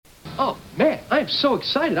Oh, man, I am so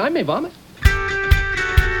excited. I may vomit. Dude,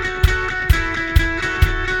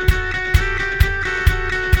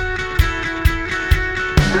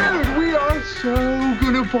 we are so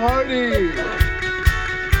gonna party.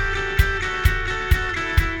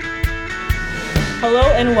 Hello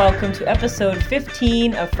and welcome to episode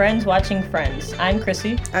 15 of Friends Watching Friends. I'm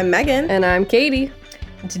Chrissy. I'm Megan. And I'm Katie.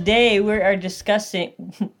 And today we are discussing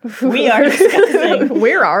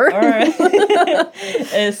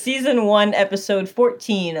season 1, episode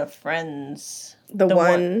 14 of Friends. The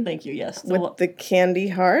one Thank you, yes. with the candy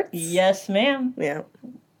hearts? Yes, ma'am. Yeah.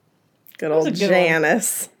 Good old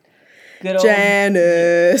Janice. Good old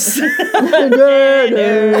Janice.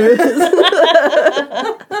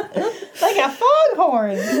 like a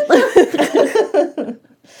foghorn.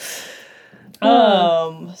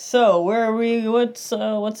 So where are we? What's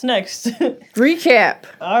next? Recap.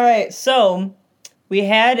 All right, so we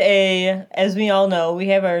had as we all know, we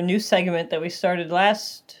have our new segment that we started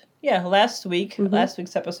last week, last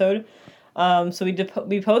week's episode. So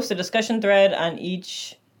we post a discussion thread on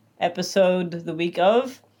each episode the week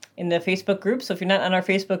of in the Facebook group. So if you're not on our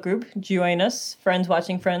Facebook group, join us, Friends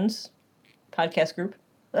Watching Friends podcast group.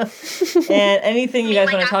 And anything you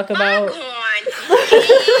guys want to talk about.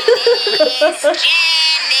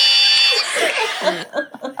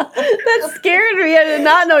 That scared me. I did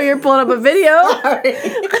not know you were pulling up a video. Sorry. Like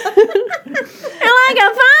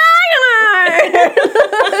a foghorn.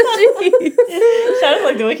 Sounded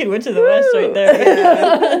like the Wicked Witch of the West right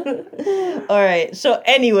there. Yeah. All right. So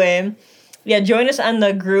anyway, join us on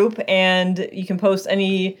the group, and you can post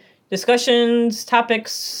any discussions,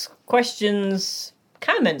 topics, questions,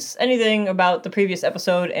 comments, anything about the previous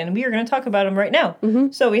episode, and we are going to talk about them right now. Mm-hmm.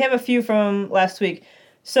 So we have a few from last week.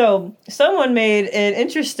 So someone made an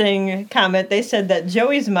interesting comment. They said that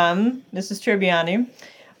Joey's mom, Mrs. Tribbiani,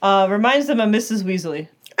 reminds them of Mrs. Weasley.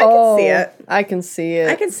 I can see it. I can see it.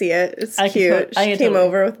 I can see it. It's cute. She came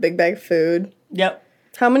over with a big bag of food. Yep.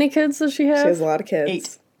 How many kids does she have? She has a lot of kids.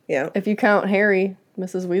 8. Yeah. If you count Harry,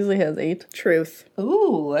 Mrs. Weasley has 8. Truth.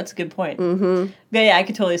 Ooh, that's a good point. Mm-hmm. Yeah, I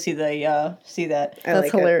could totally see that.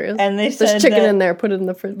 That's hilarious. And they said there's chicken in there. Put it in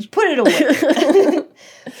the fridge. Put it away.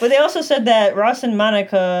 But they also said that Ross and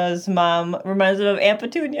Monica's mom reminds them of Aunt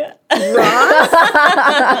Petunia. Ross?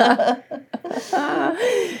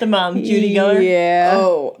 The mom, Judy Geller. Yeah.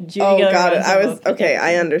 Judy Geller got it. okay.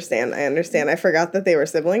 I understand. I forgot that they were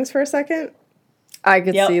siblings for a second. I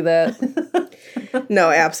could see that. No,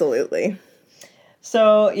 absolutely.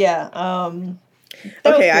 So, yeah.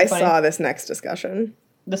 I saw this next discussion.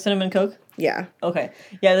 The cinnamon Coke? Yeah. Okay.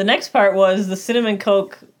 Yeah, the next part was the cinnamon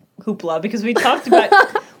Coke hoopla, because we talked about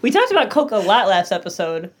Coke a lot last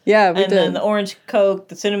episode. Yeah, we did. And then the orange Coke,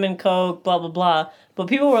 the cinnamon Coke, blah, blah, blah. But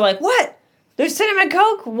people were like, what? There's cinnamon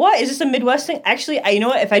Coke? What? Is this a Midwest thing? Actually, you know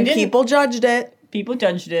what? If I didn't... People judged it. People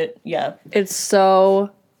judged it, yeah. It's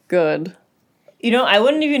so good. You know, I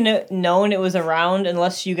wouldn't even known it was around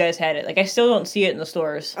unless you guys had it. Like, I still don't see it in the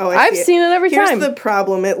stores. Oh, I've seen it every time. Here's the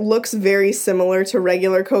problem. It looks very similar to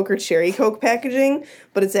regular Coke or Cherry Coke packaging,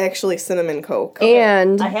 but it's actually cinnamon Coke. Okay.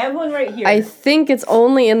 And I have one right here. I think it's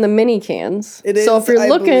only in the mini cans. It is, so if you're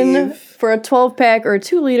looking believe. for a 12-pack or a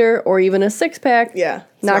 2-liter or even a 6-pack,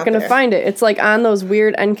 not going to find it. It's like on those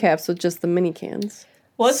weird end caps with just the mini cans.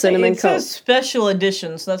 Well, cinnamon it Coke. says special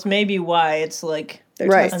edition, so that's maybe why it's like... They're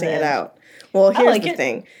testing it out. Well, here's the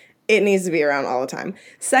thing. It needs to be around all the time.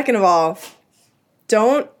 Second of all,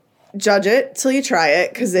 don't judge it till you try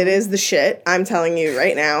it, because it is the shit. I'm telling you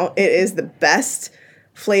right now. It is the best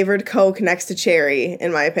flavored Coke next to cherry,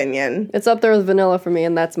 in my opinion. It's up there with vanilla for me,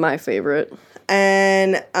 and that's my favorite.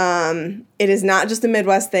 And it is not just a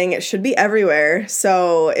Midwest thing. It should be everywhere.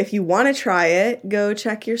 So if you want to try it, go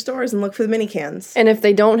check your stores and look for the mini cans. And if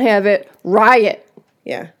they don't have it, riot.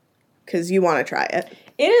 Yeah, because you want to try it.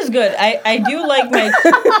 It is good. I do like my...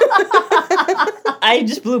 I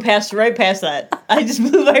just blew right past that. I just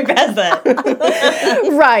blew right past that.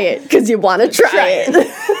 Riot, because you want to try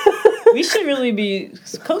it. We should really be...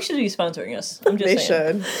 Coke should be sponsoring us. I'm just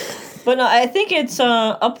saying. They should. But no, I think it's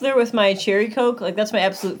up there with my Cherry Coke. Like, that's my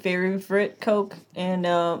absolute favorite Coke. And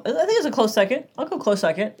I think it's a close second. I'll go close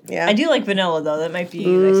second. Yeah. I do like vanilla, though. That might be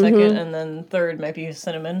my second. And then third might be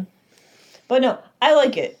cinnamon. But no, I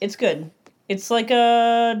like it. It's good. It's like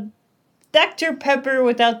a Dr. Pepper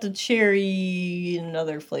without the cherry and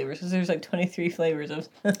other flavors, because there's like 23 flavors of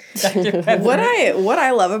Dr. Pepper. What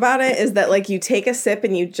I love about it is that, like, you take a sip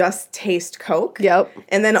and you just taste Coke. Yep.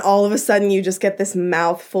 And then all of a sudden you just get this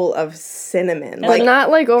mouthful of cinnamon. But not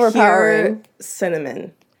like overpowering. Pure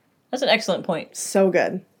cinnamon. That's an excellent point. So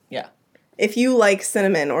good. Yeah. If you like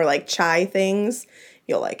cinnamon or like chai things,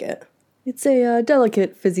 you'll like it. It's a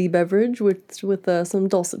delicate fizzy beverage with some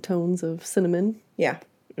dulcet tones of cinnamon. Yeah.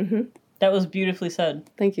 Mm-hmm. That was beautifully said.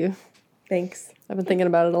 Thank you. Thanks. I've been thinking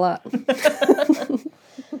about it a lot.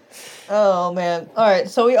 Oh man. All right.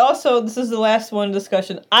 So this is the last one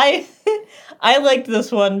discussion. I liked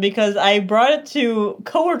this one because I brought it to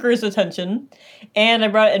coworkers' attention,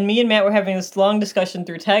 and me and Matt were having this long discussion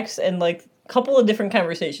through text and like a couple of different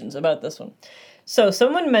conversations about this one. So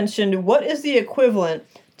someone mentioned, what is the equivalent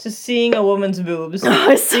to seeing a woman's boobs?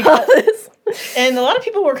 I saw this. And a lot of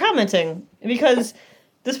people were commenting because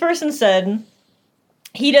this person said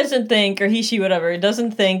he doesn't think, or he, she, whatever,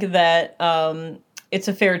 doesn't think that it's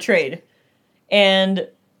a fair trade. And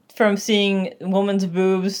from seeing a woman's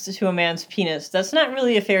boobs to a man's penis, that's not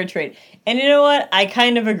really a fair trade. And you know what? I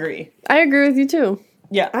kind of agree. I agree with you too.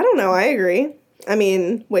 Yeah. I don't know. I agree. I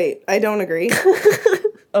mean, wait, I don't agree.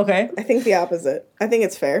 Okay. I think the opposite. I think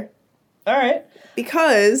it's fair. All right.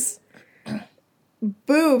 Because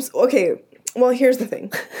boobs, okay, well, here's the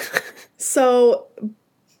thing. So,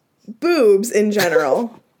 boobs in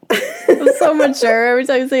general. I'm so mature. Every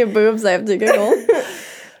time you say boobs, I have to giggle.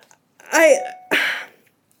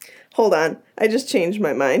 Hold on. I just changed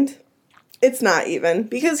my mind. It's not even.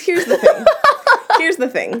 Because here's the thing. Here's the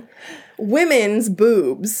thing. Women's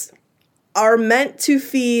boobs are meant to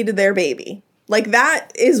feed their baby. Like,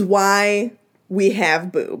 that is why we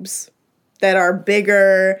have boobs that are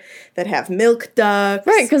bigger, that have milk ducts.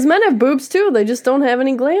 Right, because men have boobs too. They just don't have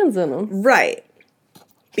any glands in them. Right.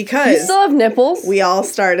 Because you still have nipples. We all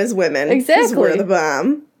start as women. Exactly. Because we're the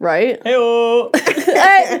bomb. Right. Hey-oh.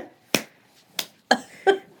 Hey.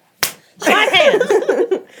 My hands.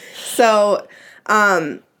 So,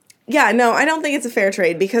 yeah, no, I don't think it's a fair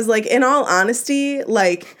trade because, like, in all honesty,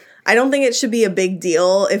 like, I don't think it should be a big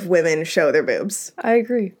deal if women show their boobs. I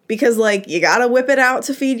agree. Because, like, you gotta whip it out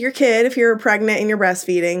to feed your kid if you're pregnant and you're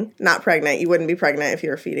breastfeeding. Not pregnant. You wouldn't be pregnant if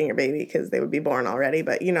you were feeding your baby because they would be born already,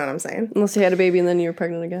 but you know what I'm saying. Unless you had a baby and then you were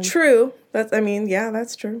pregnant again. True. That's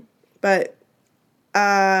true. But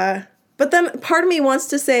then part of me wants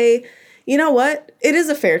to say, you know what? It is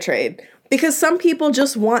a fair trade. Because some people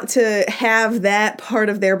just want to have that part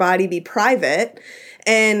of their body be private.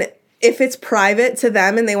 And if it's private to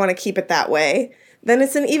them and they want to keep it that way, then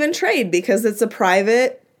it's an even trade because it's a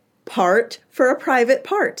private part for a private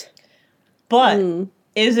part. But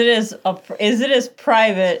is it as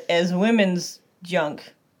private as women's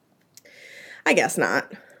junk? I guess not.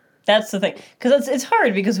 That's the thing. Because it's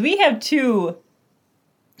hard because we have two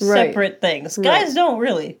separate things. Guys don't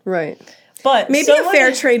really. Right. But maybe a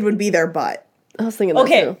fair trade would be their butt. I was thinking that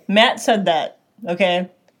too. Matt said that. Okay.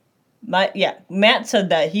 Matt said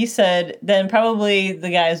that. He said then probably the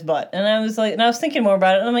guy's butt. And I was thinking more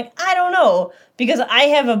about it and I'm like, I don't know. Because I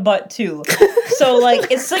have a butt too. So like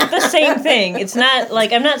it's like the same thing. It's not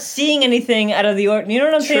like I'm not seeing anything out of the ordinary. You know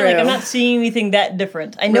what I'm saying? Like I'm not seeing anything that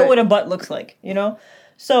different. I know what a butt looks like, you know?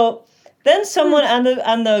 So then someone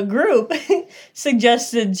on the group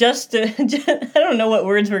suggested I don't know what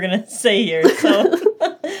words we're going to say here, so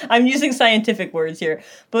I'm using scientific words here.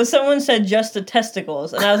 But someone said just the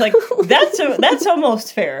testicles, and I was like, that's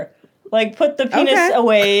almost fair. Like, put the penis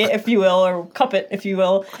away, if you will, or cup it, if you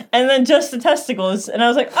will, and then just the testicles. And I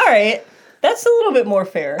was like, all right, that's a little bit more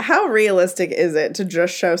fair. How realistic is it to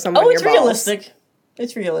just show someone your balls? Realistic.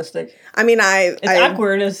 It's realistic. I mean, it's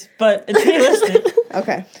awkward, but it's realistic.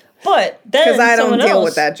 Okay. But then because I don't deal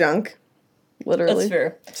with that junk, literally. That's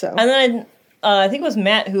fair. So and then I think it was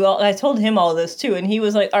Matt who I told him all this too, and he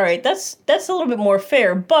was like, "All right, that's a little bit more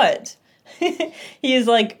fair." But he's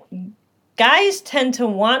like, guys tend to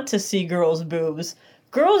want to see girls' boobs.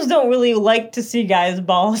 Girls don't really like to see guys'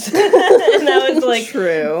 balls. And I was like,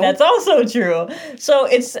 true. That's also true. So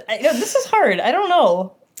this is hard. I don't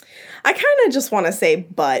know. I kind of just want to say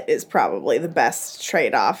butt is probably the best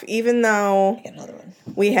trade-off, even though I got another one.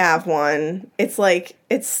 We have one. It's like,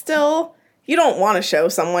 it's still, you don't want to show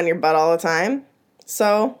someone your butt all the time,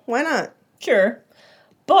 so why not? Sure.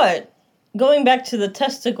 But going back to the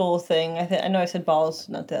testicle thing, I know I said balls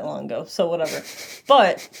not that long ago, so whatever.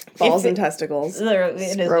 But balls and testicles.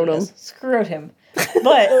 It Scrotum. is. Scrotum.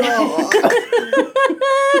 But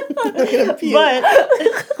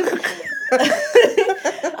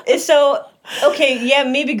so okay, yeah,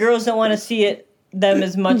 maybe girls don't want to see them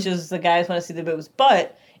as much as the guys want to see the boobs,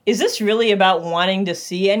 but is this really about wanting to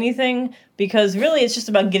see anything? Because really, it's just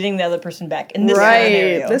about getting the other person back in this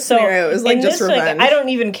scenario. This scenario is like just revenge. I don't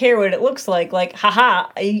even care what it looks like. Like, haha,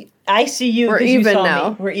 I see you. We're even you saw now.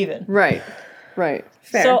 Me. We're even. Right.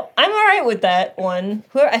 Fair. So I'm all right with that one.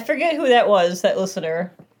 I forget who that was, that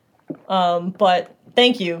listener. But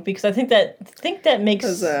Thank you, because I think that makes It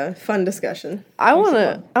was a fun discussion. I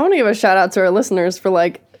wanna give a shout out to our listeners for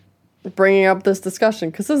like bringing up this discussion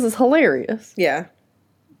because this is hilarious. Yeah.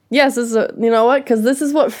 Yes, this is you know what? Because this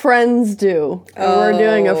is what friends do, and we're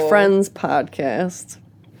doing a friends podcast.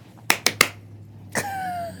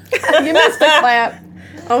 You missed the clap.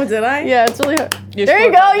 Oh, did I? Yeah, it's really hard. There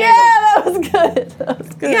you go. Yeah, that was good. That was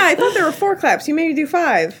good. Yeah, I thought there were 4 claps. You made me do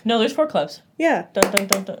 5. No, there's 4 claps. Yeah. Dun, dun,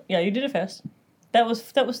 dun, dun. Yeah, you did it fast. That was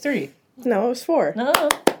 3. No, it was 4. No.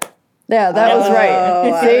 Yeah, that was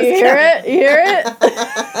right. See, you hear it? You hear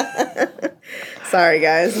it? Sorry,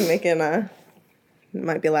 guys. I'm making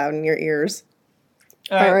might be loud in your ears.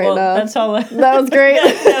 All right, well, that's all. That was great.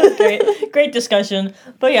 That was great. Great discussion.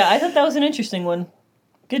 But yeah, I thought that was an interesting one.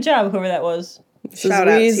 Good job, whoever that was. Shout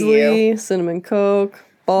out to Weasley, Cinnamon Coke,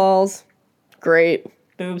 balls. Great.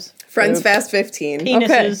 Boobs. Friends Boobs. Fast 15.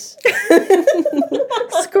 Penises.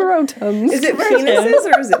 Scrotums. Is it penises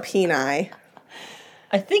or is it peni?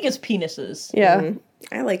 I think it's penises. Yeah. Mm-hmm.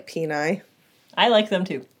 I like peni. I like them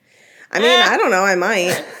too. I mean, I don't know. I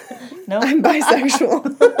might. No. I'm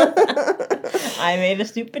bisexual. I made a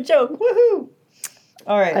stupid joke. Woohoo!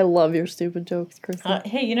 All right. I love your stupid jokes, Kristen.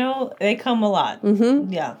 Hey, you know, they come a lot.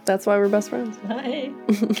 Mm-hmm. Yeah. That's why we're best friends. Hey.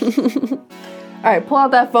 All right, pull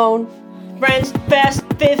out that phone. Friends Fast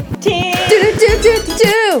 15!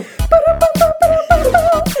 Do.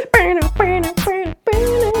 Friends Fast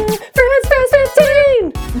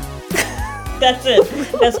 15! That's it.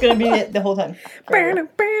 That's going to be it the whole time.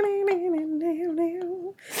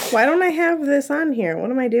 Why don't I have this on here?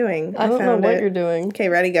 What am I doing? I don't know what you're doing. Okay,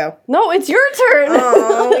 ready, go. No, it's your turn.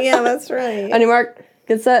 Oh, yeah, that's right. On your mark,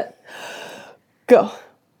 get set, go.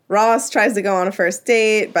 Ross tries to go on a first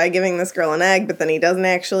date by giving this girl an egg, but then he doesn't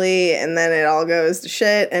actually, and then it all goes to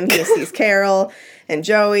shit, and he sees Carol, and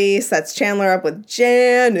Joey sets Chandler up with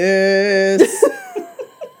Janice.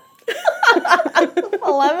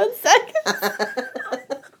 11 seconds.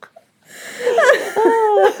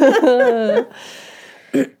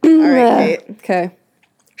 All right, Kate. Okay.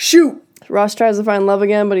 Shoot. Ross tries to find love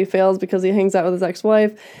again, but he fails because he hangs out with his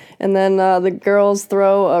ex-wife. And then the girls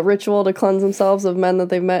throw a ritual to cleanse themselves of men that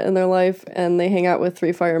they've met in their life, and they hang out with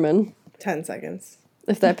 3 firemen. 10 seconds.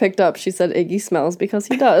 If that picked up, she said Iggy smells because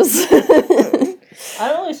he does. I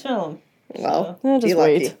don't really smell them. Well, just be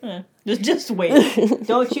wait. lucky. Just wait.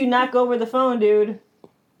 Don't you knock over the phone, dude.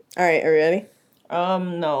 All right, are you ready?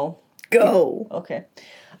 No. Go. Okay.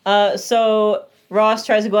 So Ross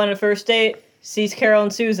tries to go on a first date, sees Carol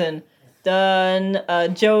and Susan. Then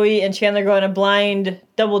Joey and Chandler go on a blind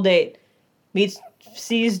double date.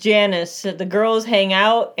 Sees Janice. The girls hang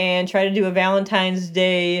out and try to do a Valentine's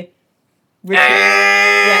Day ritual.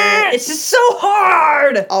 Yeah, it's just so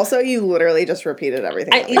hard. Also, you literally just repeated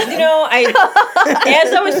everything. As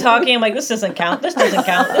I was talking, I'm like, this doesn't count. This doesn't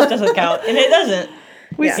count. This doesn't count, and it doesn't.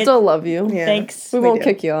 We still love you. Yeah. Thanks. We won't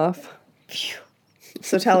kick you off.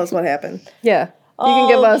 So tell us what happened. Yeah. You can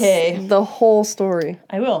give us the whole story.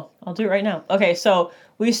 I will. I'll do it right now. Okay, so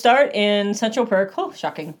we start in Central Perk. Oh,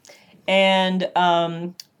 shocking. And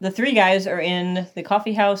the 3 guys are in the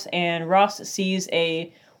coffee house, and Ross sees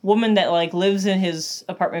a woman that, like, lives in his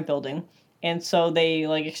apartment building. And so they,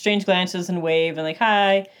 like, exchange glances and wave and, like,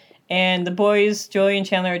 hi. And the boys, Joey and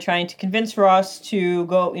Chandler, are trying to convince Ross to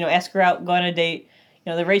go, ask her out, go on a date.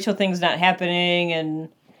 The Rachel thing's not happening, and...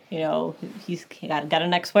 he's got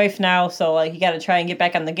an ex-wife now, so, like, you got to try and get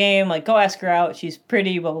back on the game. Like, go ask her out. She's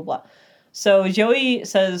pretty, blah, blah, blah. So Joey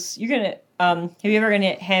says, you're going to, have you ever going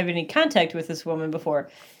to have any contact with this woman before?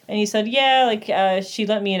 And he said, yeah, like, she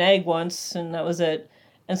lent me an egg once, and that was it.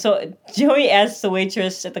 And so Joey asks the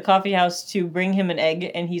waitress at the coffee house to bring him an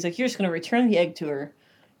egg, and he's like, you're just going to return the egg to her.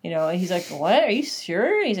 And he's like, what? Are you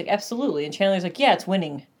sure? And he's like, absolutely. And Chandler's like, yeah, it's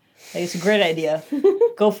winning. Like, it's a great idea.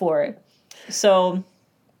 Go for it. So...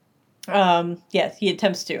 yes, he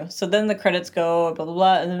attempts to. So then the credits go, blah, blah,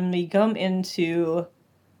 blah, and then we come into...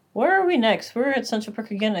 Where are we next? We're at Central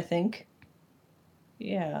Park again, I think.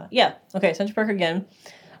 Yeah. Okay, Central Park again.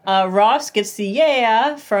 Ross gets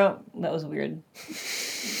the from... That was weird.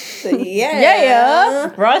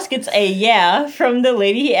 Yeah. Ross gets a from the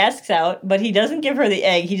lady he asks out, but he doesn't give her the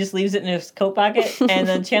egg. He just leaves it in his coat pocket, and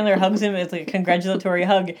then Chandler hugs him. It's like a congratulatory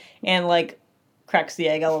hug, and, like, cracks the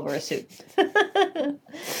egg all over his suit.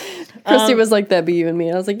 Christy was like, that'd be you and me.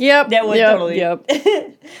 And I was like, yep. That would totally. Yep.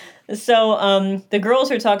 So the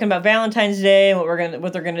girls are talking about Valentine's Day and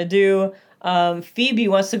what they're gonna do. Phoebe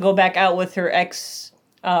wants to go back out with her ex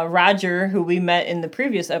Roger, who we met in the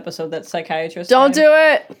previous episode, that psychiatrist. Don't do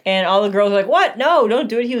it! And all the girls are like, what? No, don't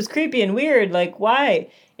do it. He was creepy and weird. Like, why?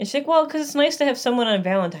 And she's like, well, because it's nice to have someone on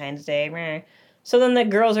Valentine's Day. So then the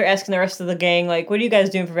girls are asking the rest of the gang, like, what are you guys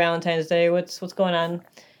doing for Valentine's Day? What's going on?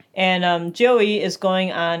 And Joey is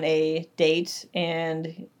going on a date,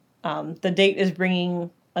 and the date is bringing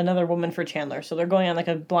another woman for Chandler. So they're going on like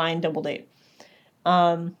a blind double date.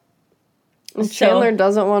 And Chandler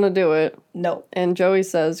doesn't want to do it. No. And Joey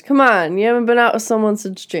says, come on, you haven't been out with someone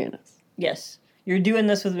since Janice. Yes. You're doing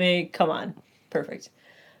this with me. Come on. Perfect.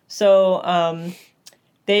 So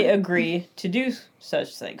they agree to do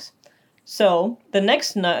such things. So the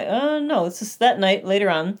next night, this is that night later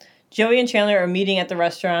on, Joey and Chandler are meeting at the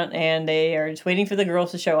restaurant, and they are just waiting for the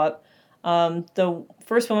girls to show up. The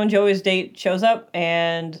first woman, Joey's date, shows up,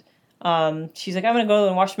 and she's like, I'm gonna go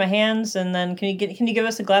and wash my hands, and then can you give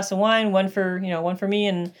us a glass of wine, one for me,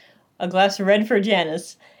 and a glass of red for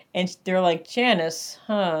Janice. And they're like, Janice,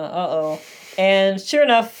 uh-oh. And sure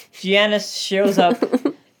enough, Janice shows up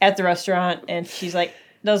at the restaurant, and she's like,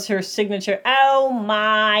 does her signature, oh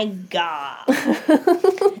my God.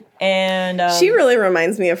 And she really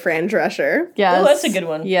reminds me of Fran Drescher. Yes. Oh, that's a good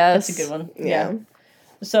one. Yes. That's a good one. Yeah.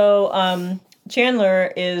 So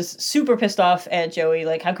Chandler is super pissed off at Joey.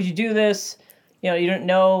 Like, how could you do this? You don't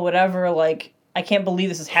know, whatever. Like, I can't believe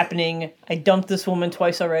this is happening. I dumped this woman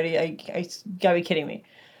twice already. I gotta be kidding me.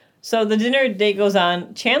 So the dinner date goes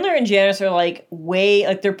on. Chandler and Janice are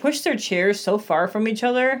they're pushed their chairs so far from each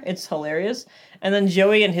other. It's hilarious. And then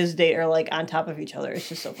Joey and his date are like on top of each other. It's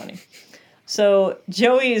just so funny. So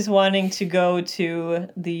Joey is wanting to go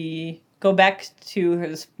back to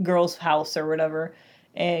his girl's house or whatever,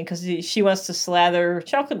 and because she wants to slather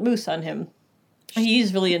chocolate mousse on him.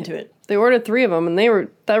 He's really into it. They ordered 3 of them, and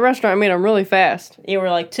that restaurant made them really fast. They were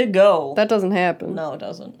like, to go. That doesn't happen. No, it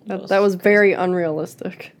doesn't. That was very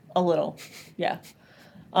unrealistic. A little, yeah.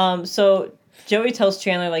 So Joey tells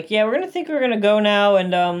Chandler, like, yeah, we're going to go now,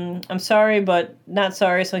 and I'm sorry, but not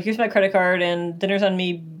sorry, so here's my credit card, and dinner's on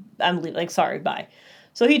me. I'm like, sorry, bye.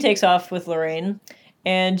 So he takes off with Lorraine,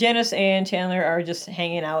 and Janice and Chandler are just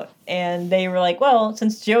hanging out, and they were like, well,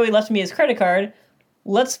 since Joey left me his credit card,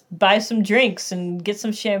 let's buy some drinks and get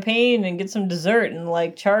some champagne and get some dessert and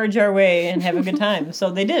like charge our way and have a good time.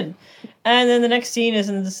 So they did. And then the next scene is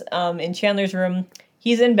in Chandler's room.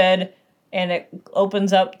 He's in bed, and it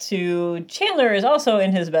opens up to Chandler is also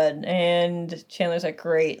in his bed, and Chandler's like,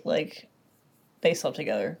 great, like they slept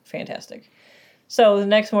together, fantastic. So the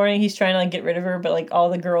next morning, he's trying to like get rid of her, but like all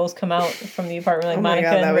the girls come out from the apartment, like Monica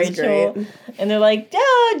and Rachel, and they're like,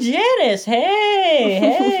 "Oh, Janice,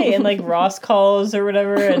 hey," and like Ross calls or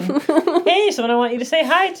whatever, and hey, someone I want you to say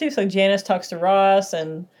hi to. So Janice talks to Ross,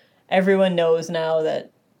 and everyone knows now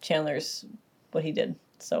that Chandler's what he did.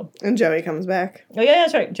 So and Joey comes back. Oh yeah,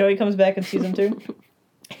 that's right. Joey comes back and sees him too.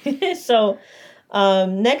 So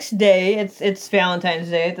next day, it's Valentine's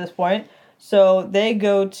Day at this point. So they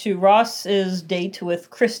go to Ross's date with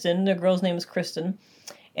Kristen. The girl's name is Kristen.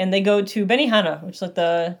 And they go to Benihana, which is like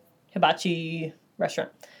the hibachi restaurant.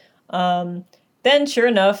 Then, sure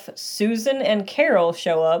enough, Susan and Carol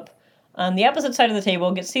show up on the opposite side of the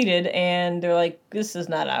table, get seated, and they're like, this is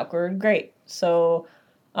not awkward. Great. So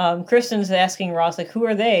Kristen's asking Ross, like, who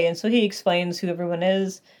are they? And so he explains who everyone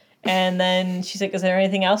is. And then she's like, is there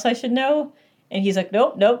anything else I should know? And he's like,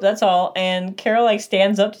 nope, that's all. And Carol, like,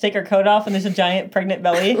 stands up to take her coat off, and there's a giant pregnant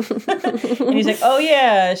belly. And he's like, oh,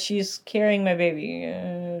 yeah, she's carrying my baby,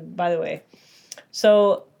 by the way.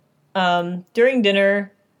 So during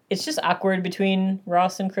dinner, it's just awkward between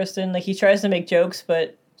Ross and Kristen. Like, he tries to make jokes,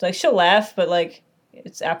 but, like, she'll laugh, but, like,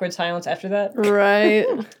 it's awkward silence after that. Right.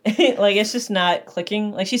 Like, it's just not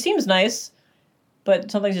clicking. Like, she seems nice, but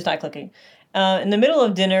something's just not clicking. In the middle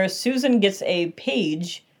of dinner, Susan gets a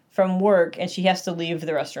page from work, and she has to leave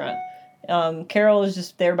the restaurant. Carol is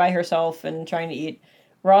just there by herself and trying to eat.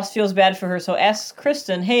 Ross feels bad for her, so asks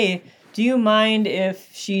Kristen, hey, do you mind if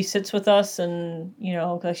she sits with us? And,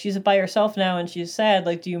 like she's by herself now and she's sad,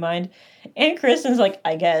 like, do you mind? And Kristen's like,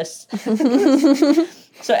 I guess.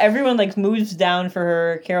 So everyone, like, moves down for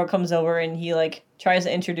her. Carol comes over, and he, like, tries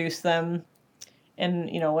to introduce them and,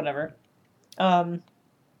 whatever.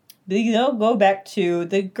 They go back to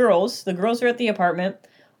the girls. The girls are at the apartment.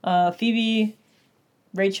 Phoebe,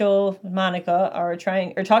 Rachel, and Monica are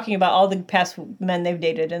talking about all the past men they've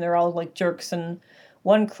dated, and they're all like jerks, and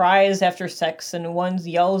one cries after sex, and one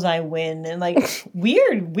yells "I win," and like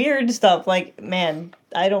weird stuff. Like, man,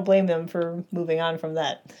 I don't blame them for moving on from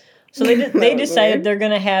that. So they decided they're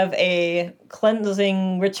gonna have a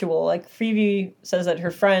cleansing ritual. Like, Phoebe says that her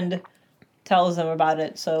friend tells them about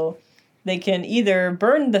it, so they can either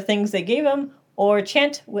burn the things they gave them or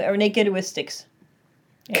chant or naked with sticks.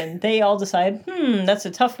 And they all decide, that's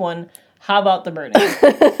a tough one. How about the burning?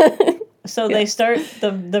 So they start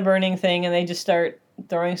the burning thing, and they just start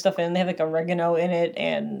throwing stuff in. They have like oregano in it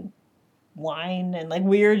and wine and like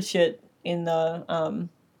weird shit in the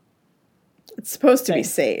It's supposed to be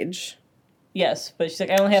thing. sage. Yes, but she's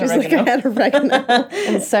like, I only had She's oregano. like, I had oregano.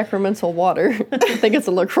 And sacramental water. I think it's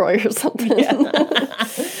a LaCroix or something.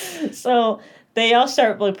 So they all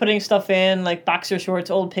start like putting stuff in, like boxer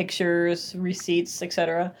shorts, old pictures, receipts,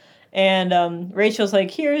 etc. And Rachel's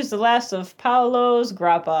like, here's the last of Paolo's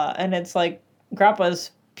grappa. And it's like,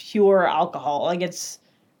 grappa's pure alcohol. Like, it's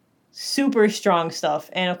super strong stuff.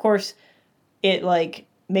 And of course, it like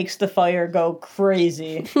makes the fire go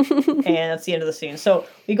crazy. And that's the end of the scene. So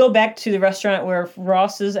we go back to the restaurant where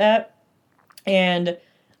Ross is at. And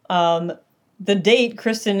the date,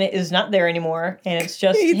 Kristen, is not there anymore. And it's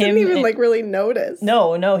just He him. didn't even and- like really notice.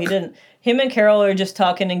 No, he didn't. Him and Carol are just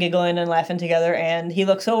talking and giggling and laughing together, and he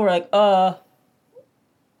looks over like, how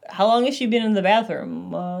long has she been in the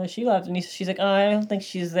bathroom? She left. And she's like, I don't think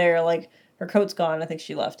she's there. Like, her coat's gone. I think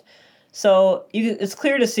she left. So it's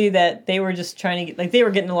clear to see that they were just trying to get, like, they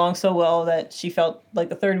were getting along so well that she felt like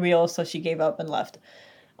the third wheel, so she gave up and left.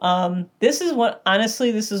 This is one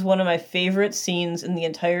of my favorite scenes in the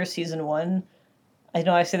entire season 1. I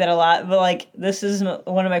know I say that a lot, but, like, this is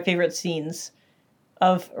one of my favorite scenes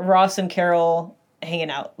of Ross and Carol hanging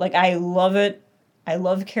out. Like, I love it. I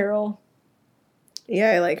love Carol.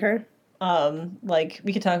 Yeah, I like her. Like,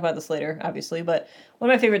 we could talk about this later, obviously, but one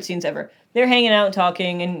of my favorite scenes ever. They're hanging out and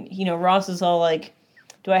talking, and, you know, Ross is all like,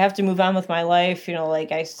 do I have to move on with my life? You know,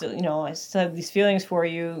 like, I still have these feelings for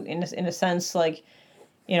you in a sense, like,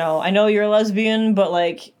 you know, I know you're a lesbian, but,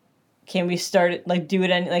 like, can we start it, like, do it,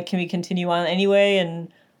 like, can we continue on anyway?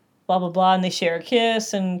 And blah, blah, blah. And they share a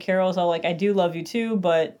kiss, and Carol's all like, I do love you too,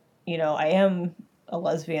 but, you know, I am a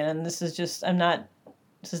lesbian, and this is not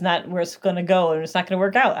where it's going to go, and it's not going to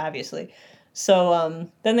work out, obviously. So,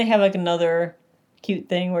 then they have, like, another cute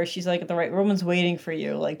thing where she's like, the right woman's waiting for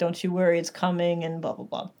you. Like, don't you worry, it's coming, and blah, blah,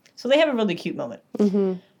 blah. So they have a really cute moment.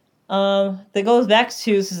 Mm-hmm. That goes back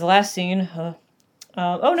to, this is the last scene.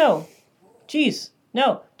 Oh, no. Jeez.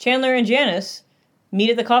 No. Chandler and Janice meet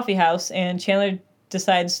at the coffee house, and Chandler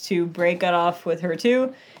decides to break it off with her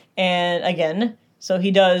too. And again, so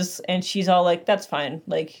he does, and she's all like, that's fine.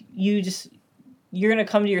 Like, you're going to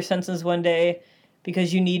come to your senses one day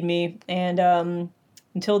because you need me. And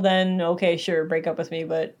until then, okay, sure, break up with me.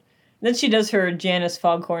 But then she does her Janice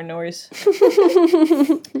foghorn noise.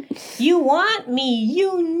 You want me,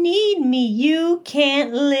 you need me, you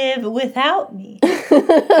can't live without me.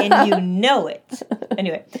 And you know it.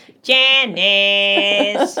 Anyway,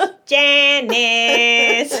 Janice.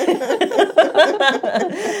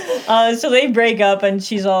 So they break up, and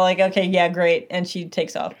she's all like, okay, yeah, great. And she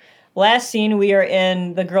takes off. Last scene, we are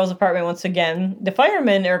in the girls' apartment once again. The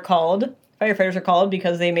firefighters are called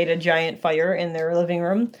because they made a giant fire in their living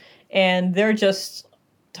room. And they're just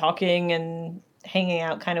talking and hanging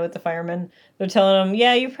out kind of with the firemen. They're telling them,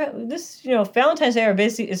 yeah, Valentine's Day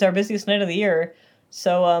is our busiest night of the year.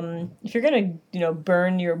 So if you're going to,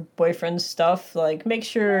 burn your boyfriend's stuff, like, make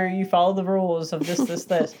sure you follow the rules of this.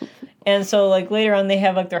 And so, like, later on, they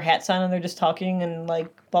have, like, their hats on, and they're just talking and, like,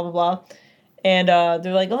 blah, blah, blah. And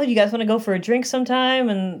they're like, oh, you guys want to go for a drink sometime?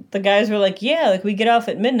 And the guys were like, yeah, like, we get off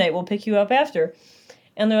at midnight. We'll pick you up after.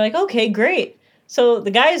 And they're like, okay, great. So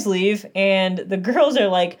the guys leave, and the girls are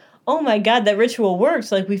like, oh my God, that ritual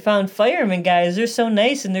works. Like, we found firemen guys. They're so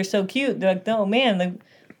nice and they're so cute. They're like, oh man,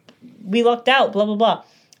 we lucked out, blah, blah, blah.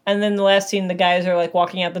 And then the last scene, the guys are like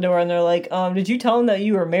walking out the door, and they're like, did you tell him that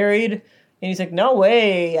you were married? And he's like, no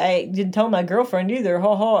way. I didn't tell my girlfriend either.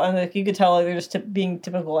 Ho ho. And like, you could tell, like, they're just being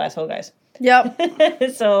typical asshole guys.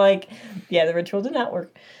 Yep. So, like, yeah, the ritual did not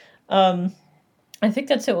work. I think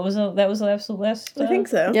that's it. That was the absolute last? I think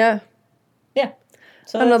so. Yeah. Yeah.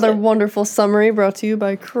 So Another wonderful summary brought to you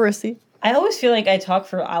by Chrissy. I always feel like I talk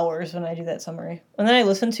for hours when I do that summary. And then I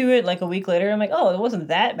listen to it like a week later. I'm like, oh, it wasn't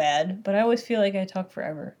that bad. But I always feel like I talk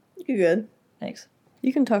forever. You good. Thanks.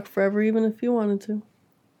 You can talk forever even if you wanted to.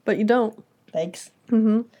 But you don't. Thanks.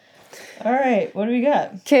 Mm-hmm. All right. What do we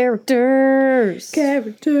got? Characters.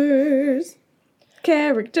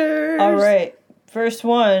 All right. First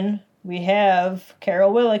one, we have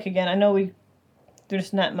Carol Willick again. I know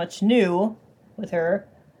there's not much new with her,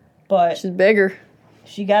 but She's bigger.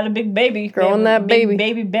 she got a big baby. Growing that big baby.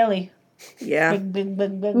 baby belly. Yeah. Big. Blah,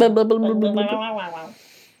 blah, blah, blah, blah,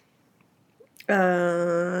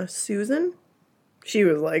 blah. Susan? She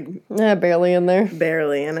was like Barely in there.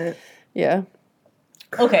 barely in it. Yeah.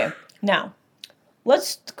 Okay, now,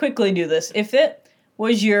 let's quickly do this. If it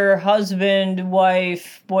was your husband,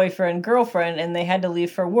 wife, boyfriend, girlfriend, and they had to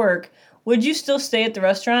leave for work, would you still stay at the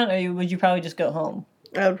restaurant, or would you probably just go home?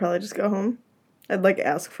 I would probably just go home. I'd like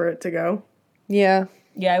ask for it to go. Yeah.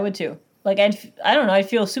 Yeah, I would too. Like, I don't know, I'd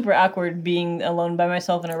feel super awkward being alone by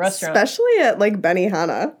myself in a restaurant. Especially at, like,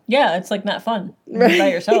 Benihana. Yeah, it's, like, not fun. You're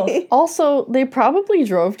by yourself. Also, they probably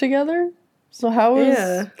drove together. So how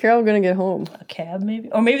is Carol gonna get home? A cab,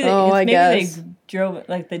 maybe? Or maybe they drove,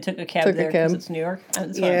 like, they took a cab there because it's New York.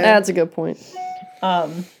 It's fine. Yeah. That's a good point.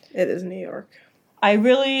 It is New York. I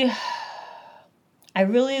really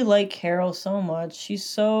like Carol so much. She's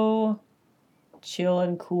so chill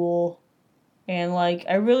and cool. And, like,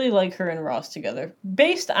 I really like her and Ross together.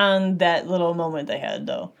 Based on that little moment they had,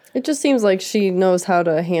 though. It just seems like she knows how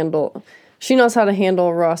to handle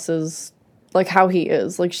Ross's, like, how he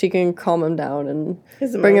is. Like, she can calm him down and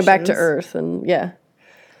bring him back to earth. And, yeah.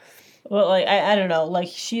 Well, like, I don't know. Like,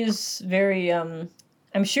 she's very, I'm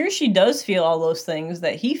sure she does feel all those things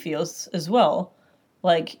that he feels as well.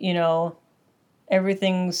 Like, you know,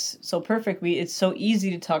 everything's so perfect. It's so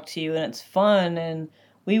easy to talk to you, and it's fun, and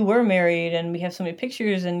we were married, and we have so many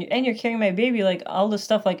pictures, and you're carrying my baby, like, all this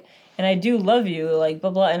stuff, like, and I do love you, like,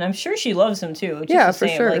 blah, blah, and I'm sure she loves him, too. Just yeah, the for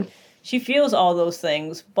same. sure. Like, she feels all those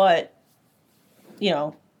things, but, you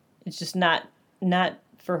know, it's just not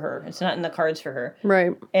for her. It's not in the cards for her.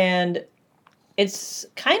 Right. And it's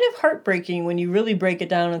kind of heartbreaking when you really break it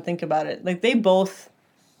down and think about it. Like, they both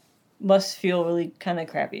must feel really kind of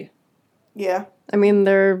crappy. Yeah. I mean,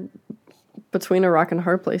 they're between a rock and a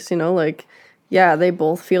hard place, you know? Like, yeah, they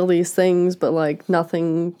both feel these things, but, like,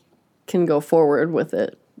 nothing can go forward with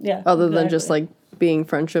it. Yeah. Other than just, like, being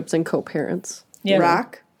friendships and co-parents. Yeah.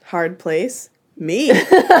 Rock, hard place, me.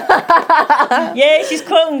 Yay, she's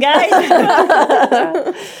quoting, guys.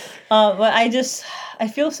 But I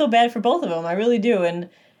feel so bad for both of them. I really do. And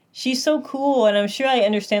she's so cool, and I'm sure I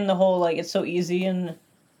understand the whole, like, it's so easy and,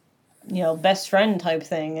 you know, best friend type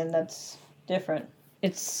thing, and that's different.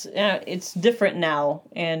 It's different now,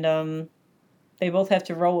 and they both have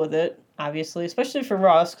to roll with it, obviously, especially for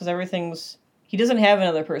Ross, because he doesn't have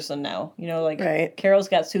another person now. You know, like, right. Carol's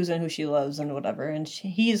got Susan, who she loves, and whatever, and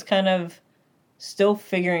he's kind of still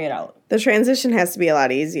figuring it out. The transition has to be a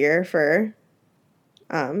lot easier for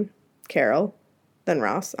Carol than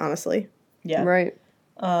Ross, honestly. Yeah. Right.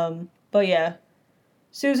 But yeah,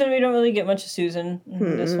 Susan, we don't really get much of Susan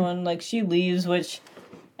in this one. Like, she leaves, which,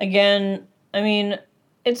 again, I mean,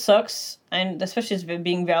 it sucks, and especially as it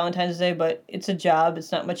being Valentine's Day, but it's a job.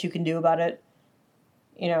 It's not much you can do about it.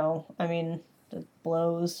 You know, I mean, it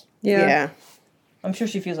blows. Yeah. I'm sure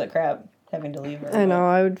she feels like crap having to leave her. I know,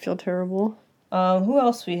 I would feel terrible. Who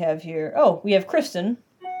else we have here? Oh, we have Kristen.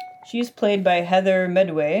 She's played by Heather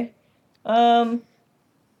Medway.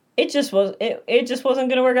 It just wasn't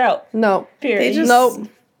gonna work out. No. Period. Nope.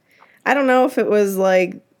 I don't know if it was,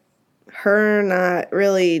 like, her not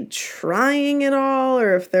really trying at all,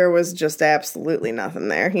 or if there was just absolutely nothing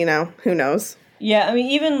there, you know? Who knows? Yeah, I mean,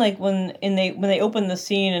 even, like, when they opened the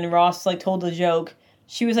scene and Ross, like, told the joke,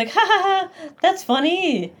 she was like, ha ha ha, that's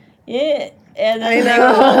funny. Yeah. And then they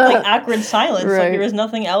were both, like, awkward silence. Right. Like, there was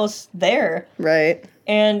nothing else there. Right.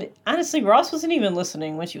 And honestly, Ross wasn't even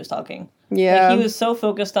listening when she was talking. Yeah. Like, he was so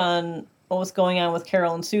focused on what was going on with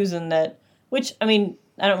Carol and Susan which, I mean,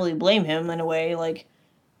 I don't really blame him in a way. Like,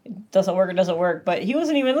 it doesn't work, but he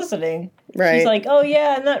wasn't even listening. Right. She's like, oh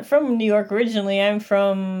yeah, I'm not from New York originally. You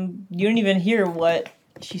don't even hear what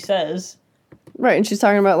she says. Right, and she's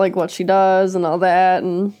talking about, like, what she does and all that,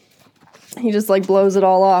 and he just, like, blows it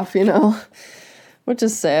all off, you know? Which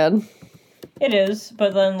is sad. It is,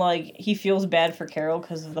 but then, like, he feels bad for Carol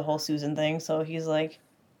because of the whole Susan thing, so he's like,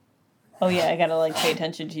 oh yeah, I gotta, like, pay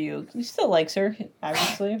attention to you. He still likes her,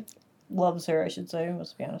 obviously. Loves her, I should say,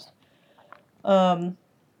 let's be honest.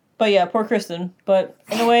 But yeah, poor Kristen. But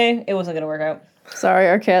in a way, it wasn't gonna work out. Sorry,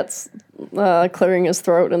 our cat's clearing his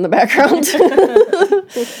throat in the background.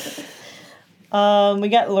 We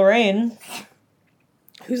got Lorraine.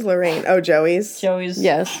 Who's Lorraine? Oh, Joey's. Joey's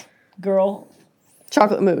Yes. girl.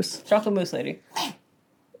 Chocolate mousse. Chocolate mousse lady.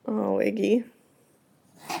 Oh, Iggy.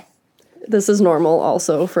 This is normal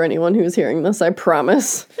also for anyone who's hearing this, I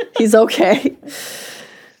promise. He's okay.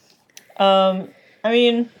 I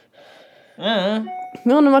mean, I don't know. We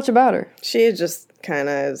don't know much about her. She just kind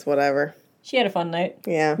of is whatever. She had a fun night.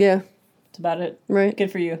 Yeah. Yeah. That's about it. Right.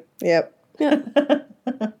 Good for you. Yep. Yeah.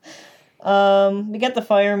 We got the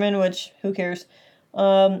fireman, which, who cares?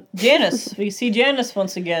 Janice. We see Janice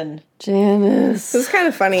once again. Janice. It was kind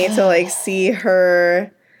of funny to, like, see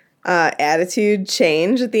her attitude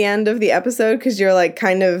change at the end of the episode, because you're, like,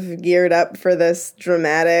 kind of geared up for this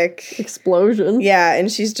dramatic Explosion. Yeah,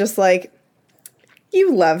 and she's just like,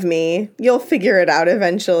 you love me. You'll figure it out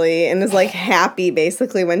eventually, and is, like, happy,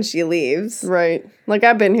 basically, when she leaves. Right. Like,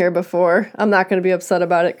 I've been here before. I'm not going to be upset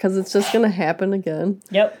about it, because it's just going to happen again.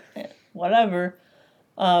 Yep. Whatever.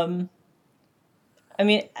 I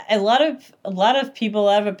mean, a lot of people, a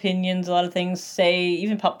lot of opinions, a lot of things say,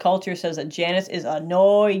 even pop culture says that Janice is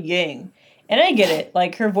annoying. And I get it.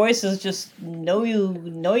 Like, her voice is just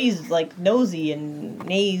like nosy and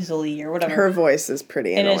nasally or whatever. Her voice is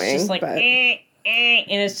pretty annoying. And it's just like, but...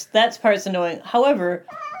 and that part's annoying. However,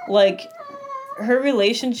 like, her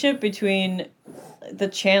relationship between the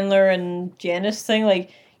Chandler and Janice thing, like,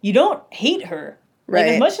 you don't hate her. Like,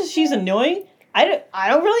 Right. as much as she's annoying, I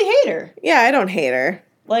don't really hate her. Yeah, I don't hate her.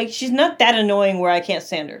 Like, she's not that annoying where I can't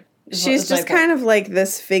stand her. She's just kind of like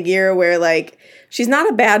this figure where, like, she's not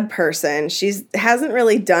a bad person. Hasn't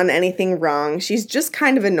really done anything wrong. She's just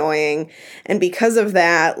kind of annoying. And because of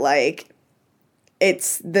that, like,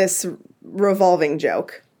 it's this revolving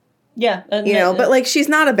joke. Yeah. You know, but, like, she's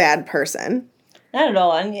not a bad person. Not at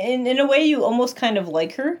all. And in a way, you almost kind of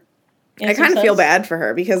like her. I kind of feel bad for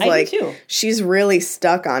her because, like, too. She's really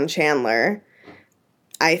stuck on Chandler,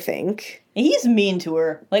 I think. He's mean to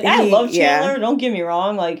her. Like, I love Chandler, don't get me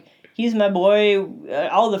wrong. Like, he's my boy.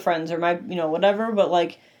 All the friends are my, whatever. But,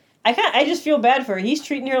 like, I just feel bad for her. He's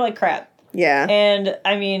treating her like crap. Yeah. And,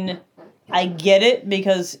 I mean, I get it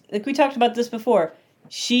because, like, we talked about this before.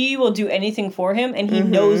 She will do anything for him, and he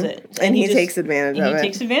knows it. And he takes advantage of it. He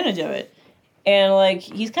takes advantage of it. And, like,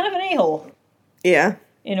 he's kind of an a-hole. Yeah.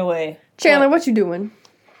 In a way. Chandler, what you doing?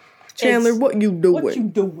 Chandler, what you doing? What you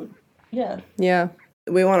doing? Yeah. Yeah.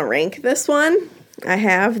 We want to rank this one. I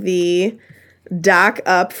have the doc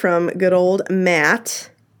up from good old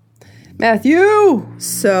Matt. Matthew!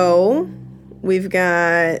 So, we've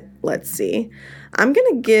got, let's see. I'm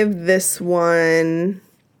going to give this one,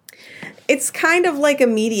 it's kind of like a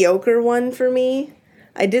mediocre one for me.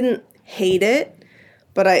 I didn't hate it,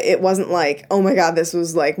 but it wasn't like, oh my god, this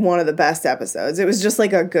was like one of the best episodes. It was just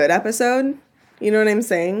like a good episode. You know what I'm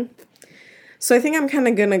saying? So I think I'm kind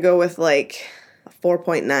of going to go with like a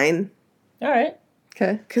 4.9. All right.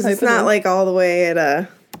 Okay. Because it's not like all the way at a,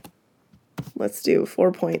 let's do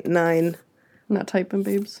 4.9. I'm not typing,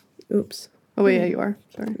 babes. Oops. Oh, wait, yeah, you are.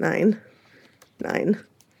 Sorry. 9.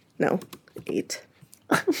 No, 8.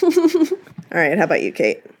 All right, how about you,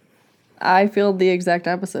 Kate? I feel the exact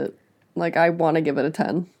opposite. Like, I want to give it a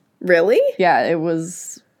 10. Really? Yeah, it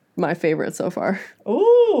was my favorite so far.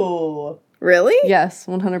 Ooh. Really? Yes,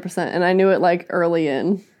 100%. And I knew it, like, early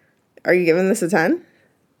in. Are you giving this a 10?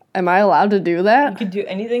 Am I allowed to do that? You can do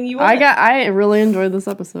anything you want. I really enjoyed this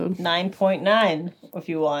episode. 9.9 if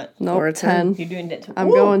you want. Nope, Or a 10. 10. You're doing it. I'm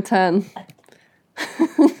going 10.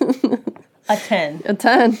 A 10. A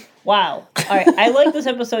 10. Wow. All right. I like this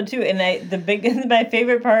episode too, and my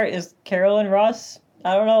favorite part is Carol and Ross.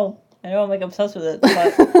 I don't know. I know I'm like obsessed with it, but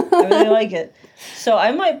I really like it. So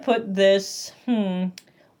I might put this.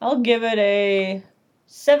 I'll give it a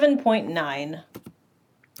 7.9.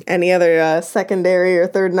 Any other secondary or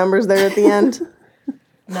third numbers there at the end?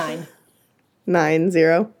 9. 9,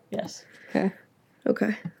 0. Yes. Okay.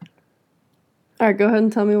 Okay. All right, go ahead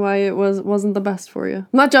and tell me why it wasn't the best for you. I'm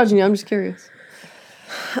not judging you. I'm just curious.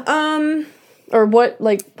 Or what,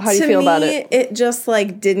 like, how do you feel about it? It just,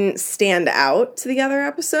 like, didn't stand out to the other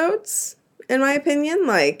episodes, in my opinion.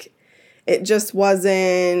 Like, it just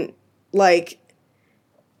wasn't, like,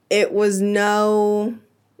 it was no,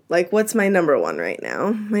 like, what's my number one right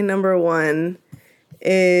now? My number one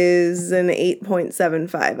is an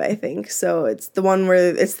 8.75, I think. So it's the one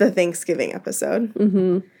where it's the Thanksgiving episode.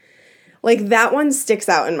 Mm-hmm. Like, that one sticks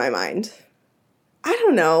out in my mind. I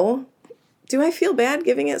don't know. Do I feel bad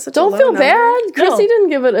giving it such a low number? Don't feel bad. No. Chrissy didn't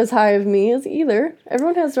give it as high of me as either.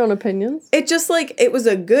 Everyone has their own opinions. It just, like, it was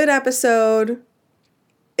a good episode.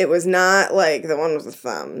 It was not, like, the one with the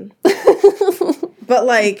thumb. But,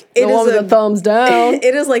 like, it The one with the thumbs down.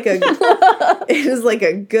 It is like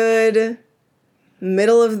a good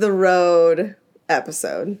middle of the road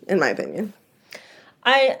episode, in my opinion.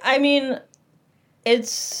 I mean,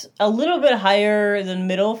 it's a little bit higher than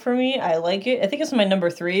middle for me. I like it. I think it's my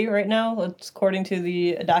number 3 right now. It's according to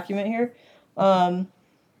the document here.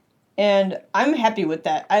 And I'm happy with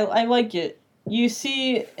that. I like it. You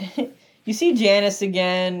see Janice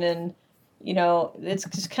again, and, you know, it's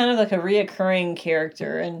just kind of like a reoccurring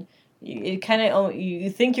character, and you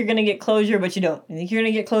think you're going to get closure, but you don't. You think you're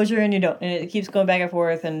going to get closure, and you don't. And it keeps going back and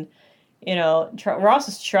forth, and, you know, Ross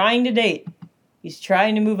is trying to date. He's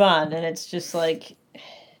trying to move on, and it's just like,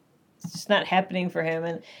 it's just not happening for him.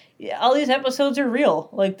 And all these episodes are real.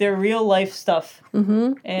 Like, they're real life stuff.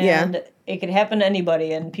 Mm-hmm. And it could happen to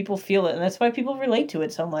anybody, and people feel it. And that's why people relate to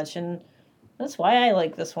it so much. And that's why I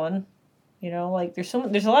like this one. You know, like, there's a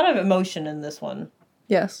lot of emotion in this one.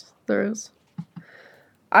 Yes, there is.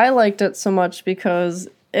 I liked it so much because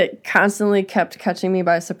it constantly kept catching me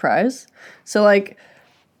by surprise. So, like,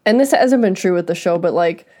 and this hasn't been true with the show, but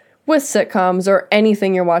like with sitcoms or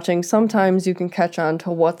anything you're watching, sometimes you can catch on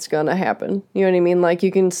to what's gonna happen. You know what I mean? Like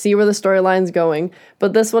you can see where the storyline's going,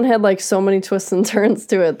 but this one had like so many twists and turns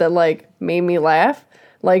to it that like made me laugh.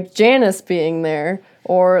 Like Janice being there,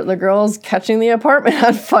 or the girls catching the apartment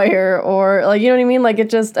on fire, or like, you know what I mean? Like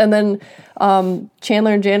it just, and then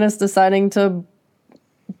Chandler and Janice deciding to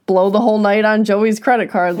blow the whole night on Joey's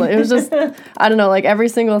credit card. Like it was just, I don't know, like every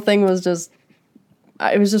single thing was just,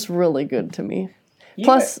 it was just really good to me.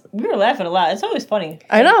 Plus, we were laughing a lot. It's always funny.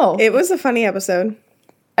 I know. It was a funny episode.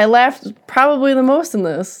 I laughed probably the most in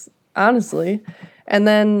this, honestly. And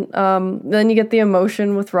then you get the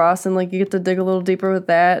emotion with Ross, and like you get to dig a little deeper with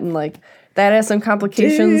that, and like that has some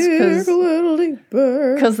complications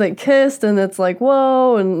because they kissed, and it's like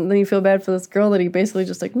whoa, and then you feel bad for this girl that he basically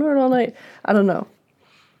just ignored all night. I don't know.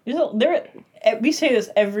 You know, we say this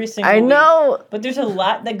every single I week, know, but there's a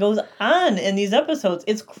lot that goes on in these episodes.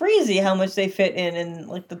 It's crazy how much they fit in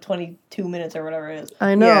like the 22 minutes or whatever it is.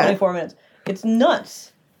 I know. 24 minutes. It's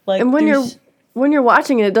nuts. Like, and when you're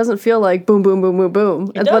watching it, it doesn't feel like boom, boom, boom, boom, boom.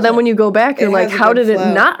 But then when you go back, you're like, how did it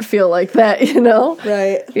not feel like that? You know?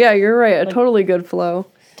 Right. Yeah, you're right. A totally good flow.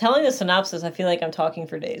 Telling the synopsis, I feel like I'm talking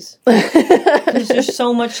for days. There's just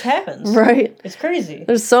so much happens. Right. It's crazy.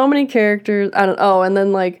 There's so many characters. And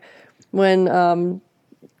then like when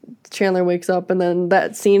Chandler wakes up, and then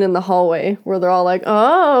that scene in the hallway where they're all like,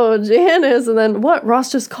 oh, Janice, and then what? Ross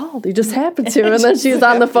just called. He just happened to. And then she's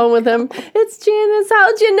on the phone with him. It's Janice.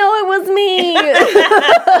 How'd you know it was me?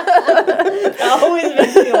 It always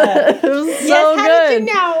makes me laugh. It was so how good. did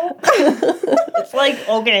you know? It's like,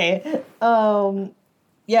 okay.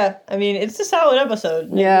 Yeah, I mean, it's a solid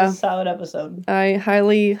episode. Yeah. It's a solid episode. I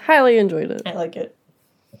highly, highly enjoyed it. I like it.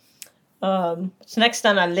 What's next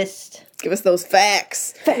on our list? Give us those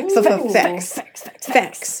facts. Facts. Ooh. Facts. Facts. Facts.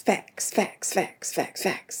 Facts. Facts. Facts. Facts. Facts.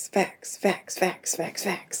 Facts. Facts. Facts. Facts. Facts.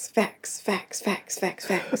 Facts. Facts. Facts. Facts. Facts.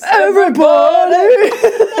 Facts. Everybody!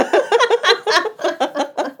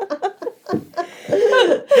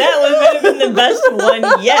 That might have been the best one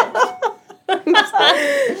yet.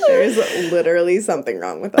 There's literally something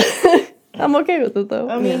wrong with us. I'm okay with it, though.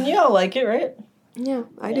 I mean, you all like it, right? Yeah,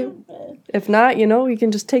 I do. If not, you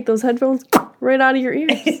can just take those headphones right out of your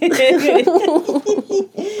ears.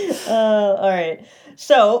 All right.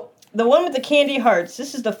 So, the one with the candy hearts.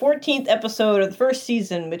 This is the 14th episode of the first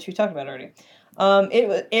season, which we talked about already.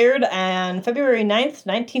 It aired on February 9th,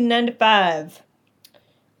 1995.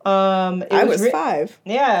 I was 5.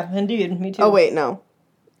 Yeah, indeed. Me too. Oh, wait, no.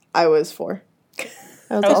 I was 4.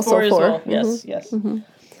 I was I was also 4 as 4. well. Mm-hmm. Yes. Mm-hmm.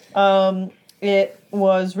 It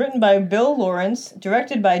was written by Bill Lawrence,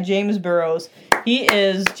 directed by James Burrows.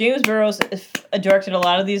 James Burrows directed a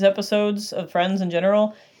lot of these episodes of Friends in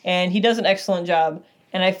general, and he does an excellent job.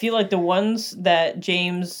 And I feel like the ones that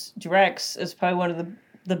James directs is probably one of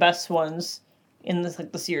the best ones in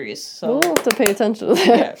the series. So We'll have to pay attention to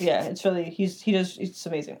that. yeah, it's really it's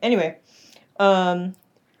amazing. Anyway,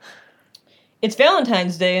 it's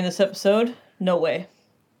Valentine's Day in this episode. No way.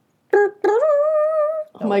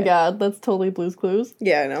 Oh my god, that's totally Blue's Clues.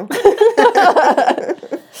 Yeah, I know.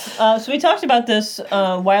 So we talked about this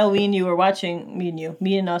while me and you were watching. Me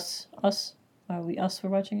and us. While us were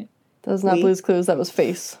watching it. That was not We? Blue's Clues, that was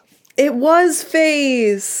Face. It was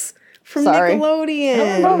Face from Sorry. Nickelodeon.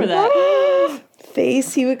 I don't remember that.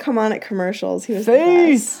 Face, he would come on at commercials. He was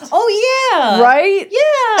Face! the best. Oh yeah. Right?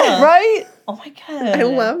 Yeah. Right? Oh my god. I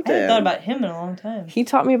loved I haven't him. thought about him in a long time. He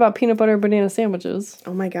taught me about peanut butter banana sandwiches.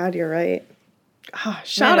 Oh my god, you're right. Ah, Man,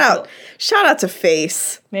 shout I out to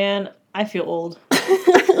Face. Man, I feel old.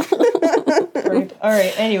 Right. All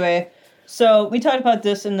right. Anyway, so we talked about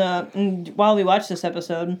this while we watched this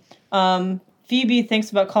episode. Phoebe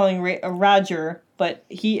thinks about calling Roger, but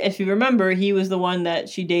if you remember, he was the one that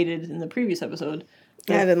she dated in the previous episode.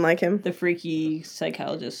 Yeah, I didn't like him. The freaky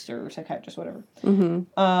psychologist or psychiatrist, whatever.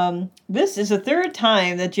 Mm-hmm. This is the third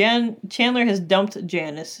time that Chandler has dumped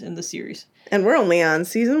Janice in the series. And we're only on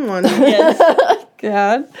season 1. Yes.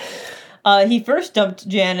 God. He first dumped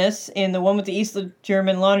Janice in the one with the East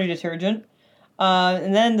German laundry detergent.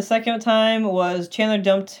 And then the second time was Chandler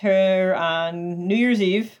dumped her on New Year's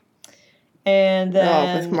Eve. And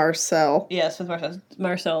then... with Marcel. Yes, with Marcel.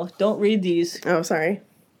 Marcel, don't read these. Oh, sorry.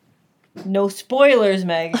 No spoilers,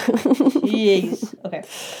 Meg. Jeez. Okay.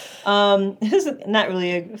 This is not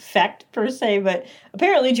really a fact per se, but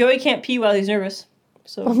apparently Joey can't pee while he's nervous.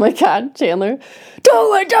 So Oh my god, Chandler. Do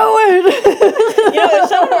it! if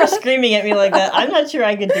someone were screaming at me like that, I'm not sure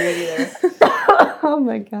I could do it either. Oh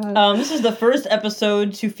my god. This is the first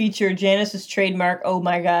episode to feature Janice's trademark, oh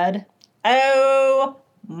my god. Oh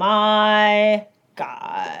my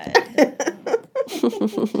god.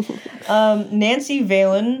 Nancy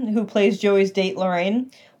Valen, who plays Joey's date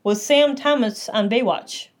Lorraine, was Sam Thomas on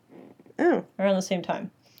Baywatch Oh. around the same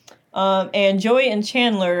time. And Joey and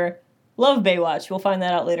Chandler love Baywatch. We'll find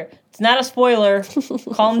that out later. It's not a spoiler.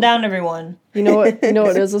 Calm down, everyone. You know what? You know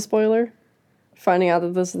what is a spoiler? Finding out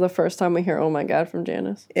that this is the first time we hear "Oh my God" from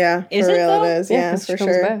Janice. Yeah, Is for it, real though? it is. Yeah, 'cause for she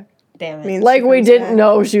comes sure. back. Damn it. Means Like she we comes didn't back.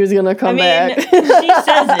 know she was gonna I come mean, back. she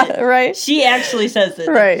says it. Right? She actually says it.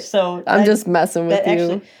 Right. So I'm that- just messing with that you.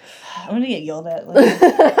 actually, I'm gonna get yelled at.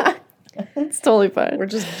 Like, It's totally fine. We're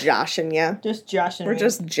just joshing ya. just Josh and We're me.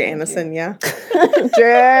 just Janison ya.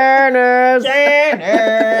 Janice.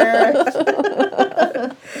 Janice.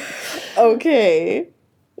 Okay.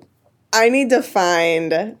 I need to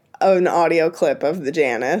find an audio clip of the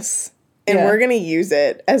Janice. And Yeah. we're going to use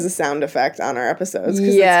it as a sound effect on our episodes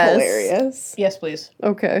because Yes. it's hilarious. Yes, please.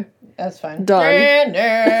 Okay. That's fine. Done.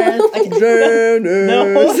 Janice. I can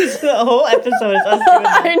Janice. the whole episode is us doing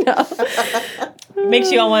that. I know.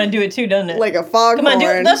 Makes you all want to do it too, doesn't it? Like a foghorn. Come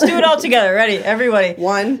on, let's do it all together. Ready, everybody.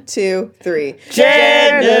 1, 2, 3.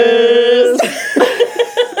 Janice.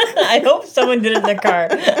 I hope someone did it in the car.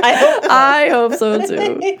 I hope so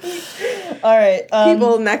too. All right.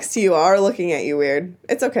 People next to you are looking at you weird.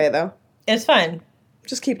 It's okay though. It's fine.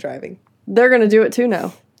 Just keep driving. They're gonna do it too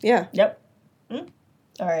now. Yeah. Yep.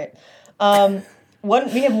 All right.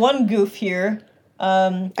 We have one goof here.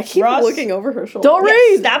 I keep Ross- looking over her shoulder. Don't Yeah,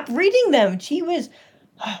 read. stop reading them. Gee whiz.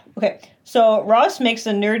 Okay, so Ross makes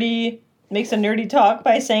a nerdy talk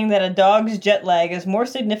by saying that a dog's jet lag is more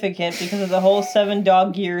significant because of the whole 7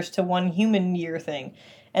 dog years to 1 human year thing,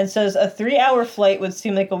 and says a 3-hour flight would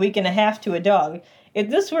seem like a week and a half to a dog.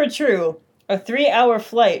 If this were true, a 3-hour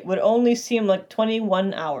flight would only seem like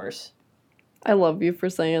 21 hours. I love you for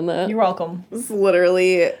saying that. You're welcome. This is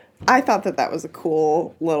literally, I thought that was a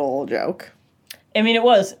cool little joke. I mean, it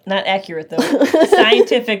was not accurate, though.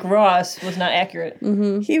 Scientific Ross was not accurate.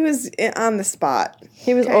 He was on the spot.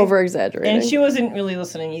 He was Okay. over exaggerating. And she wasn't really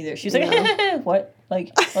listening either. She was like, what?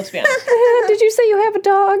 Like, let's be honest. Did you say you have a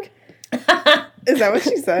dog? Is that what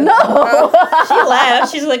she said? No. She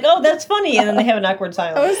laughed. She's like, oh, that's funny. And then they have an awkward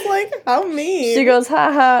I silence. was like, how mean. She goes,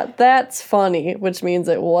 haha, that's funny, which means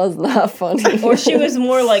it was not funny. Or she was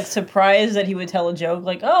more like surprised that he would tell a joke.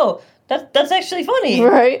 Like, oh, that's actually funny.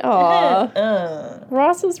 Right? Aw. Uh,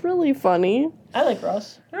 Ross is really funny. I like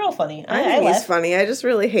Ross. They're all funny. I I think he's laugh. funny. I just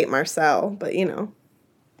really hate Marcel, but you know,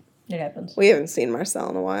 It happens. we haven't seen Marcel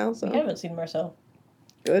in a while, so I haven't seen Marcel.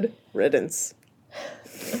 good riddance.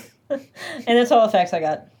 And that's all the facts I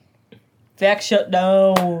got. Facts shut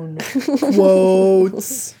down.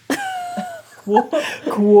 Quotes.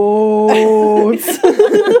 Quotes.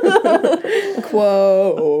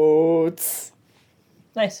 Quotes.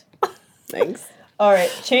 Nice. Thanks. All right,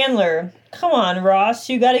 Chandler. Come on, Ross.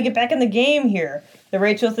 You got to get back in the game here. The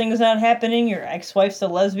Rachel thing is not happening. Your ex-wife's a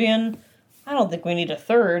lesbian. I don't think we need a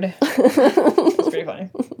third. It's pretty funny.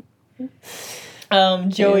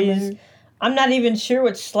 Joey's. I'm not even sure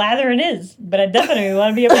what slathering is, but I definitely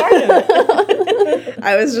want to be a part of it.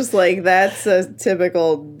 I was just like, that's a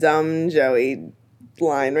typical dumb Joey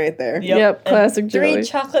line right there. Yep, classic And 3 Joey.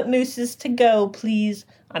 chocolate mousses to go, please.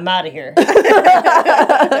 I'm out of here.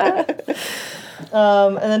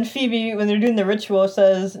 And then Phoebe, when they're doing the ritual,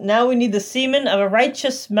 says, now we need the semen of a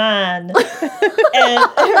righteous man. And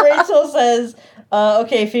Rachel says,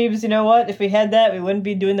 okay, Phoebes, you know what? If we had that, we wouldn't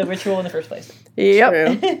be doing the ritual in the first place.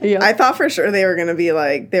 Yep. True. Yep. I thought for sure they were gonna be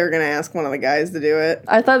like, they were gonna ask one of the guys to do it.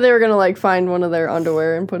 I thought they were gonna like find one of their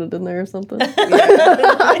underwear and put it in there or something.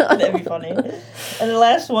 That'd be funny. And the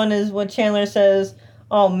last one is when Chandler says,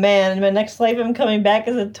 oh man, in my next life I'm coming back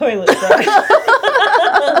as a toilet brush.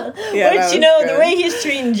 Yeah, Which, that you know, was the good. way he's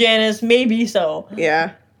treating Janice, maybe so.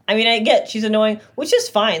 Yeah. I mean, I get she's annoying, which is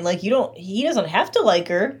fine. Like, he doesn't have to like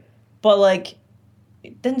her, but like,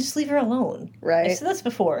 then just leave her alone. I Right. said this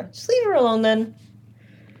before. Just leave her alone then.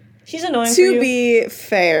 She's annoying for To you. be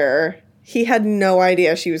fair, he had no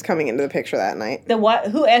idea she was coming into the picture that night.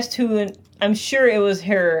 Who asked who? And I'm sure it was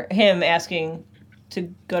him asking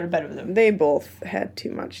to go to bed with him. They both had too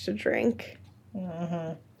much to drink.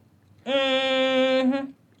 Mm-hmm.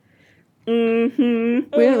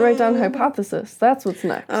 Mm-hmm. We didn't write down hypothesis. That's what's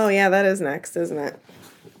next. Oh yeah, that is next, isn't it?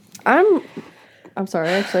 I'm sorry,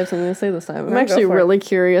 I actually have something to say this time. I'm No, actually go for it. really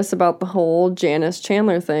curious about the whole Janice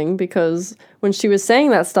Chandler thing because when she was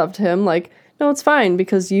saying that stuff to him, like, no, it's fine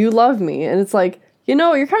because you love me. And it's like, you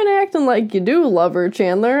know, you're kind of acting like you do love her,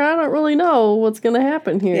 Chandler. I don't really know what's going to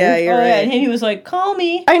happen here. Yeah, you're Oh yeah, right. and he was like, "Call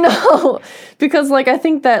me." I know. Because, like, I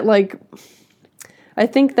think that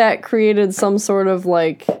created some sort of,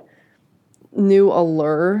 like, new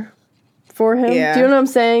allure for him. Yeah. Do you know what I'm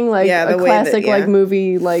saying? Like Yeah, a the way that- classic yeah. like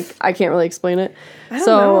movie. Like I can't really explain it. I don't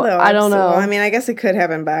know, though. I don't know. Well, I mean, I guess it could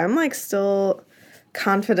happen, but I'm like still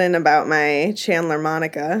confident about my Chandler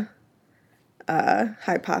Monica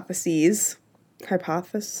hypothesis.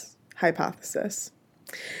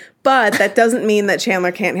 But that doesn't mean that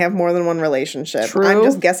Chandler can't have more than one relationship. True. I'm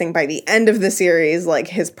just guessing by the end of the series, like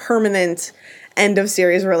his permanent end of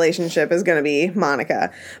series relationship is going to be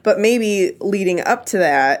Monica. But maybe leading up to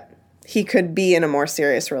that, he could be in a more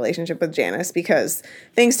serious relationship with Janice because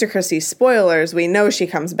thanks to Chrissy's spoilers, we know she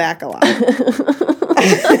comes back a lot.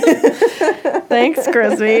 Thanks,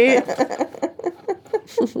 Chrissy.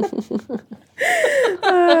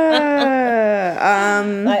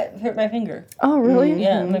 I hurt my finger. Oh, really?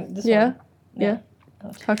 Yeah, like this Yeah. one. Yeah.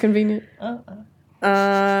 How convenient.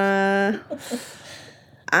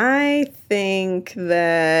 I think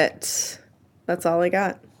that's all I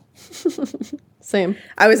got. Same.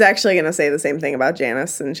 I was actually going to say the same thing about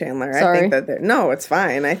Janice and Chandler. Sorry. I think that no, it's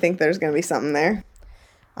fine. I think there's going to be something there.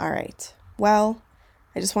 All right. Well,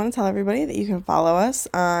 I just want to tell everybody that you can follow us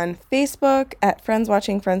on Facebook at Friends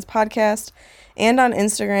Watching Friends Podcast and on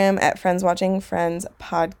Instagram at Friends Watching Friends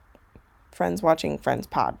Pod. Friends Watching Friends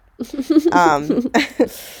Pod.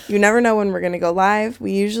 You never know when we're going to go live.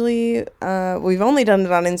 We usually, we've only done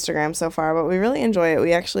it on Instagram so far, but we really enjoy it.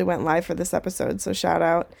 We actually went live for this episode, so shout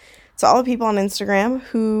out to all the people on Instagram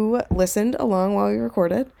who listened along while we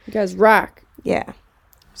recorded. You guys rock. Yeah.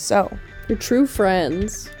 So, You're true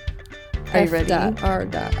friends. are you ready?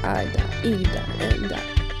 F.R.I.N.D.S.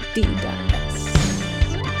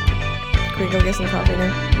 Can we go get some coffee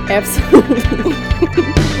now? Absolutely.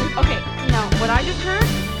 Okay, now what I just heard,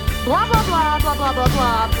 blah blah blah blah blah blah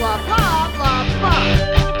blah blah blah blah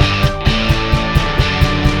blah.